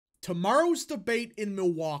Tomorrow's debate in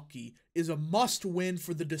Milwaukee is a must-win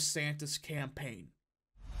for the DeSantis campaign.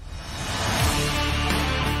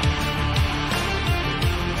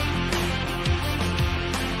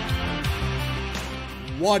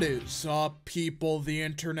 What is up, people of the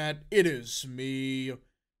internet? It is me,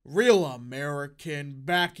 Real American,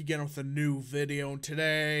 back again with a new video, and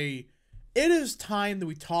today it is time that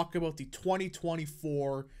we talk about the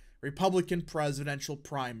 2024 Republican presidential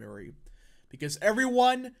primary. Because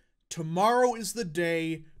everyone, tomorrow is the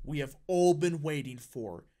day we have all been waiting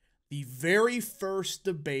for. The very first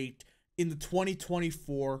debate in the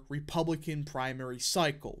 2024 Republican primary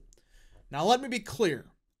cycle. Now let me be clear.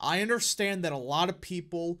 I understand that a lot of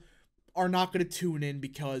people are not going to tune in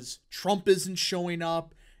because Trump isn't showing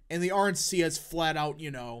up and the RNC has flat out,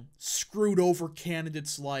 screwed over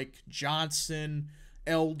candidates like Johnson,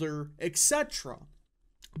 Elder, etc.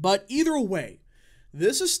 But either way,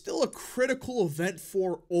 this is still a critical event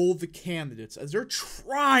for all the candidates as they're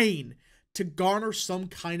trying to garner some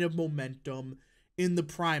kind of momentum in the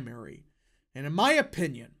primary. And in my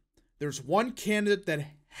opinion, there's one candidate that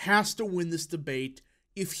has to win this debate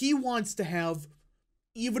if he wants to have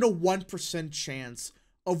even a 1% chance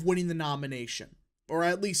of winning the nomination. Or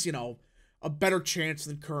at least, a better chance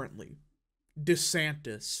than currently.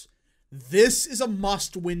 DeSantis. This is a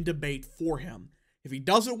must-win debate for him. If he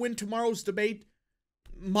doesn't win tomorrow's debate,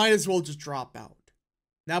 might as well just drop out.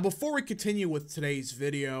 Now, before we continue with today's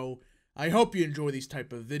video, I hope you enjoy these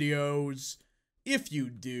type of videos. If you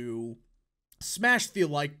do, smash the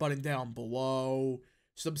like button down below,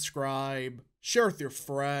 subscribe, share with your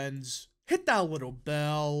friends, hit that little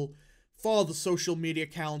bell, follow the social media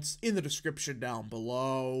accounts in the description down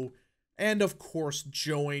below, and of course,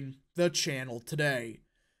 join the channel today.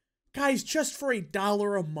 Guys, just for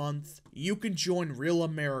 $1 a month, you can join Real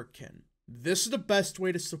American. This is the best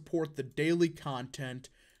way to support the daily content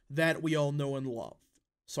that we all know and love.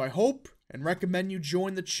 So I hope and recommend you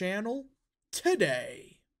join the channel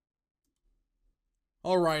today.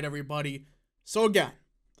 Alright, everybody. So again,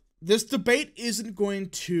 this debate isn't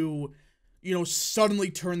going to, suddenly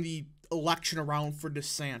turn the election around for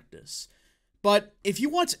DeSantis. But if he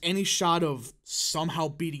wants any shot of somehow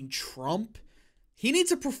beating Trump, he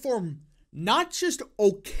needs to perform not just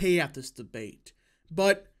okay at this debate,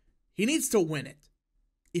 but he needs to win it.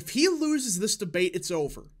 If he loses this debate, it's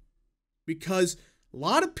over. Because a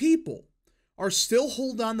lot of people are still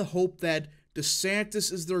holding on to hope that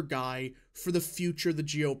DeSantis is their guy for the future of the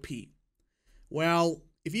GOP. Well,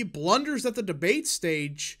 if he blunders at the debate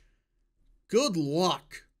stage, good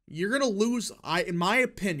luck. You're going to lose, in my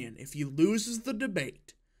opinion, if he loses the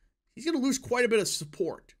debate, he's going to lose quite a bit of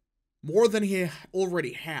support. More than he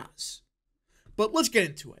already has. But let's get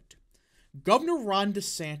into it. Governor Ron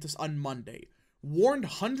DeSantis on Monday warned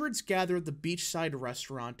hundreds gathered at the beachside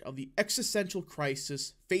restaurant of the existential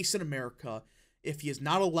crisis facing America if he is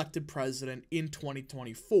not elected president in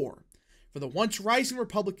 2024. For the once rising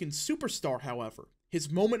Republican superstar, however, his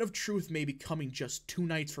moment of truth may be coming just 2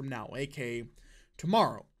 nights from now, aka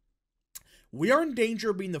tomorrow. We are in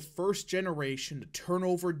danger of being the first generation to turn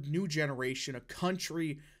over new generation a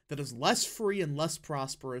country that is less free and less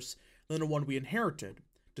prosperous than the one we inherited,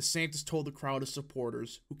 DeSantis told the crowd of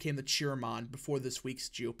supporters who came to cheer him on before this week's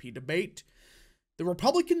GOP debate. The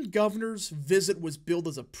Republican governor's visit was billed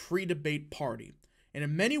as a pre-debate party, and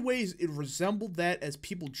in many ways it resembled that as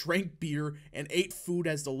people drank beer and ate food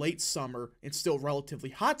as the late summer and still relatively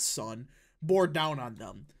hot sun bore down on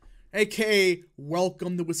them, aka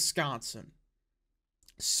welcome to Wisconsin.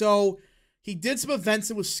 So, he did some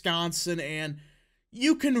events in Wisconsin, and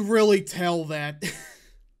you can really tell that,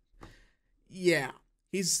 yeah,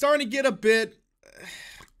 he's starting to get a bit,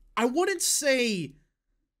 I wouldn't say,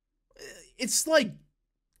 it's like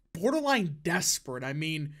borderline desperate. I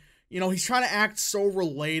mean, he's trying to act so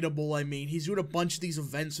relatable. I mean, he's doing a bunch of these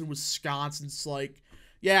events in Wisconsin. It's like,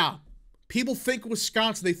 yeah, people think of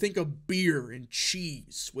Wisconsin, they think of beer and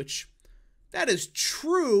cheese, which, that is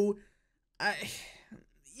true.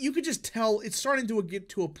 You could just tell it's starting to get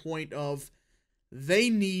to a point of they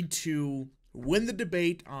need to win the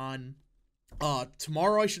debate on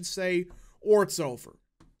tomorrow, I should say, or it's over.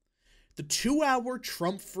 The 2-hour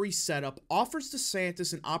Trump-free setup offers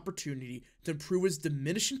DeSantis an opportunity to improve his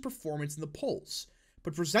diminishing performance in the polls,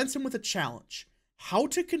 but presents him with a challenge: how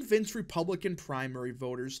to convince Republican primary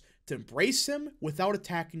voters to embrace him without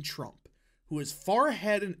attacking Trump, who is far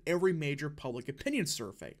ahead in every major public opinion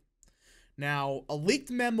survey. Now, a leaked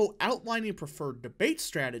memo outlining a preferred debate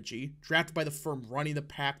strategy, drafted by the firm running the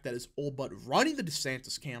PAC that is all but running the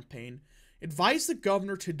DeSantis campaign, advised the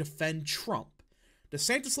governor to defend Trump,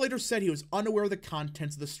 DeSantis later said he was unaware of the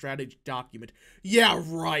contents of the strategy document. Yeah,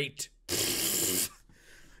 right.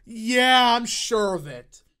 Yeah, I'm sure of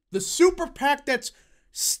it. The super PAC that's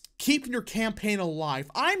keeping your campaign alive.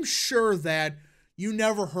 I'm sure that you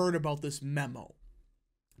never heard about this memo.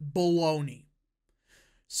 Baloney.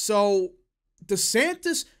 So,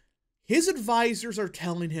 DeSantis, his advisors are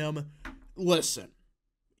telling him, listen,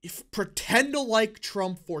 pretend to like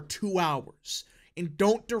Trump for 2 hours and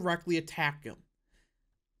don't directly attack him.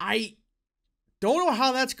 I don't know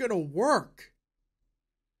how that's going to work.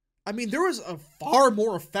 I mean, there was a far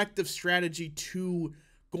more effective strategy to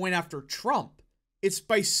going after Trump. It's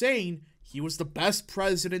by saying he was the best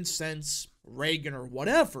president since Reagan or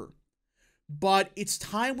whatever. But it's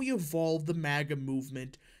time we evolve the MAGA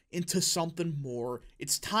movement into something more.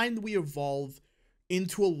 It's time that we evolve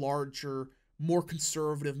into a larger, more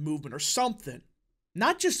conservative movement or something.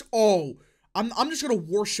 Not just, oh, I'm just going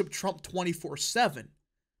to worship Trump 24/7.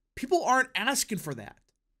 People aren't asking for that.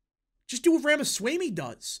 Just do what Ramaswamy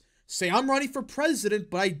does. Say, I'm running for president,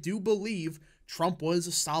 but I do believe Trump was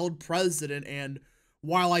a solid president, and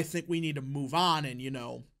while I think we need to move on and,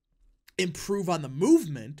 improve on the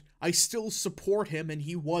movement, I still support him, and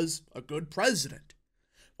he was a good president.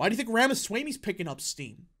 Why do you think Ramaswamy's picking up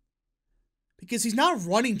steam? Because he's not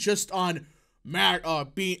running just on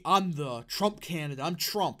being on the Trump candidate. I'm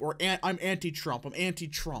Trump, or I'm anti-Trump. I'm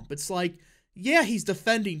anti-Trump. It's like, yeah, he's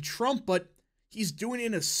defending Trump, but he's doing it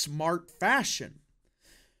in a smart fashion.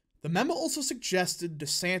 The memo also suggested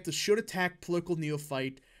DeSantis should attack political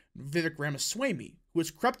neophyte Vivek Ramaswamy, who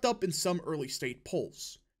has crept up in some early state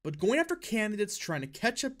polls. But going after candidates trying to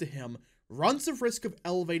catch up to him runs the risk of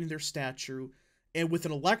elevating their stature and with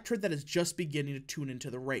an electorate that is just beginning to tune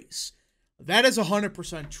into the race. That is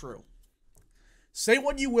 100% true. Say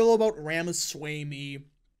what you will about Ramaswamy,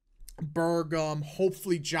 Burgum,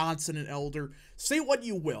 hopefully Johnson and Elder. Say what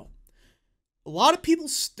you will. A lot of people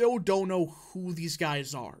still don't know who these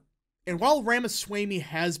guys are. And while Ramaswamy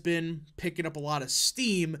has been picking up a lot of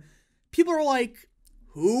steam, people are like,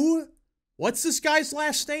 who? What's this guy's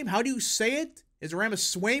last name? How do you say it? Is it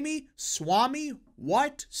Ramaswamy? Swami?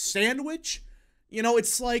 What? Sandwich?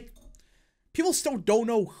 It's like, people still don't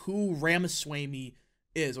know who Ramaswamy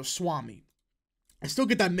is, or Swami. I still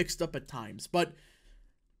get that mixed up at times, but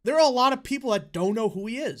there are a lot of people that don't know who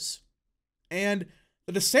he is. And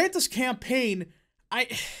the DeSantis campaign,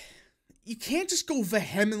 you can't just go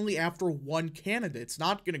vehemently after one candidate. It's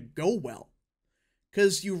not going to go well.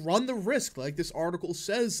 Because you run the risk, like this article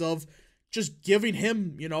says, of just giving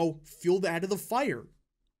him, fuel to add to the fire.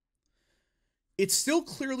 It's still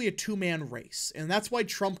clearly a two-man race, and that's why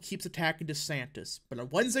Trump keeps attacking DeSantis. But on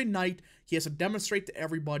Wednesday night, he has to demonstrate to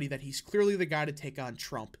everybody that he's clearly the guy to take on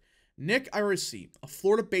Trump. Nick Irisey, a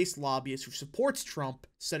Florida-based lobbyist who supports Trump,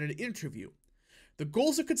 said in an interview, the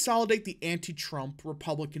goal is to consolidate the anti-Trump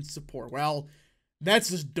Republican support. Well, that's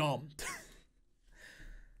just dumb.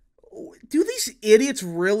 Do these idiots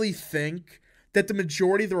really think that the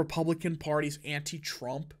majority of the Republican Party is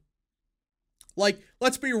anti-Trump? Like,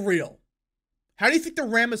 let's be real. How do you think the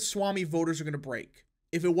Ramaswamy voters are going to break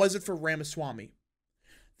if it wasn't for Ramaswamy?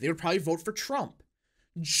 They would probably vote for Trump.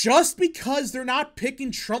 Just because they're not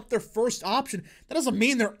picking Trump their first option, that doesn't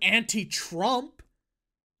mean they're anti-Trump.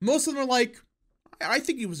 Most of them are like, I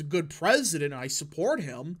think he was a good president, and I support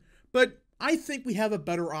him, but I think we have a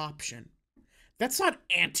better option. That's not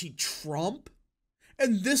anti-Trump.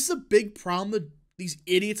 And this is a big problem that these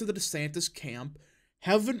idiots of the DeSantis camp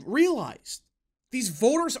haven't realized. These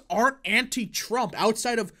voters aren't anti-Trump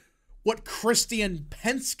outside of what Christie and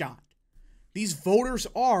Pence got. These voters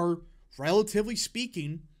are, relatively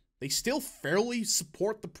speaking, they still fairly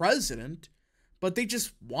support the president, but they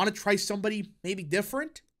just want to try somebody maybe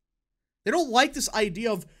different. They don't like this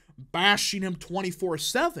idea of bashing him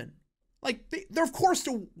 24/7. Like, they're of course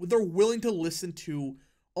they're willing to listen to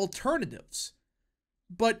alternatives.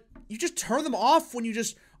 But you just turn them off when you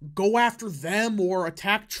just go after them or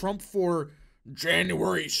attack Trump for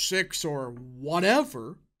January 6th or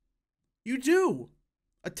whatever. You do.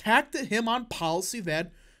 Attack him on policy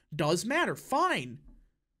that does matter. Fine.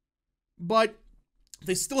 But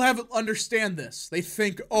they still haven't understand this. They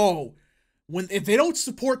think, oh, if they don't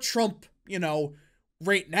support Trump,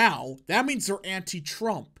 right now, that means they're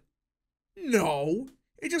anti-Trump. No.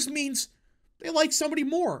 It just means they like somebody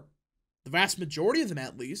more. The vast majority of them,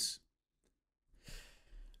 at least.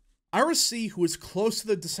 Irisey, who is close to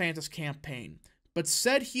the DeSantis campaign, but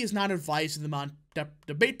said he is not advising them on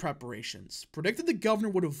debate preparations, predicted the governor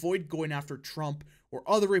would avoid going after Trump or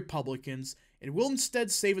other Republicans and will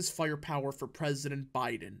instead save his firepower for President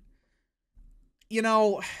Biden.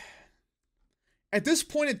 at this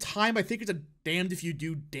point in time, I think it's a damned if you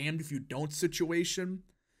do, damned if you don't situation.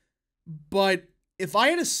 But if I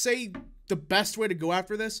had to say the best way to go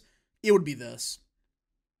after this, it would be this.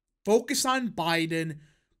 Focus on Biden,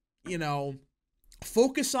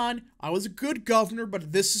 focus on, I was a good governor,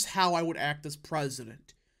 but this is how I would act as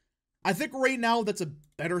president. I think right now that's a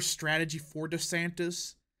better strategy for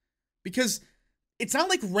DeSantis, because it's not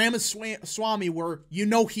like Ramaswamy where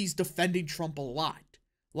he's defending Trump a lot.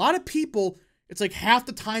 A lot of people, it's like half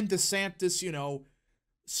the time DeSantis,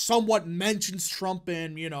 somewhat mentions Trump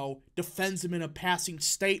and, defends him in a passing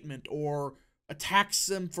statement or attacks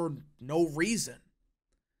him for no reason.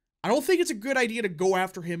 I don't think it's a good idea to go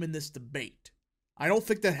after him in this debate. I don't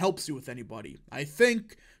think that helps you with anybody. I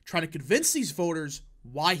think trying to convince these voters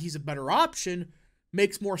why he's a better option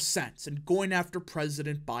makes more sense, and going after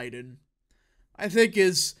President Biden, I think,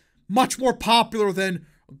 is much more popular than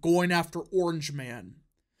going after Orange Man.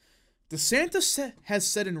 DeSantis has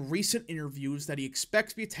said in recent interviews that he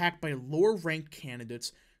expects to be attacked by lower-ranked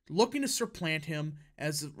candidates looking to supplant him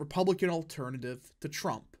as a Republican alternative to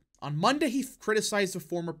Trump. On Monday, he criticized the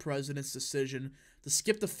former president's decision to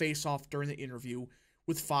skip the face-off during the interview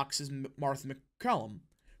with Fox's Martha McCallum.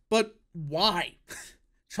 But why?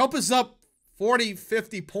 Trump is up 40,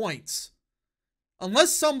 50 points.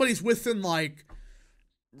 Unless somebody's within,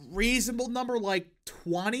 reasonable number,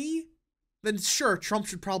 20, then sure, Trump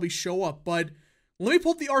should probably show up. But let me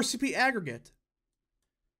pull up the RCP aggregate.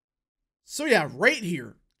 So yeah, right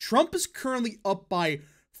here, Trump is currently up by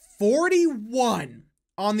 41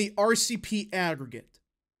 on the RCP aggregate.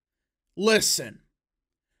 Listen,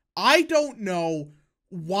 I don't know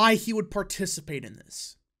why he would participate in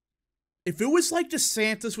this. If it was like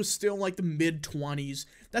DeSantis was still in the mid-20s,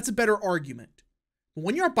 that's a better argument. But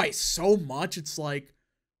when you're up by so much, it's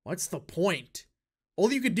what's the point?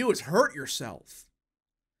 All you could do is hurt yourself.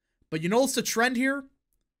 But what's the trend here?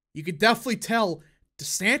 You could definitely tell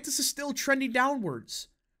DeSantis is still trending downwards,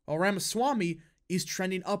 while Ramaswamy is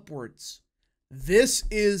trending upwards. This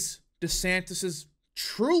is DeSantis's,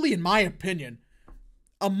 truly in my opinion,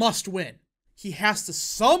 a must-win. He has to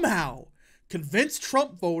somehow convince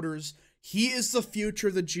Trump voters he is the future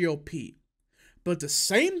of the GOP. But at the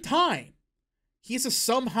same time, he has to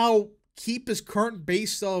somehow keep his current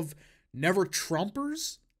base of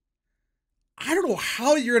never-Trumpers. I don't know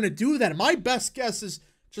how you're going to do that. My best guess is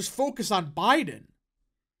just focus on Biden.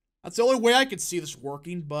 That's the only way I could see this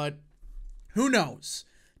working, but who knows?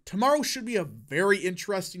 Tomorrow should be a very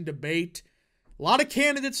interesting debate. A lot of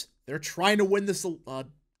candidates, they're trying to win this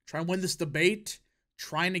debate,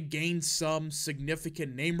 trying to gain some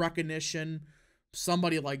significant name recognition.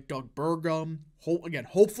 Somebody like Doug Burgum,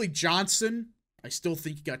 hopefully Johnson. I still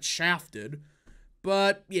think he got shafted.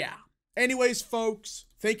 But yeah. Anyways, folks,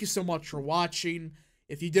 thank you so much for watching.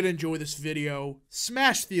 If you did enjoy this video,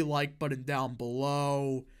 smash the like button down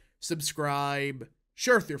below. Subscribe.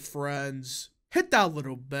 Share with your friends. Hit that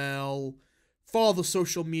little bell. Follow the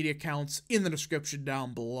social media accounts in the description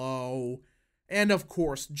down below. And of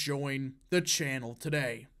course, join the channel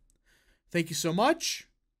today. Thank you so much.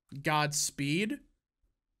 Godspeed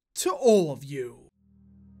to all of you.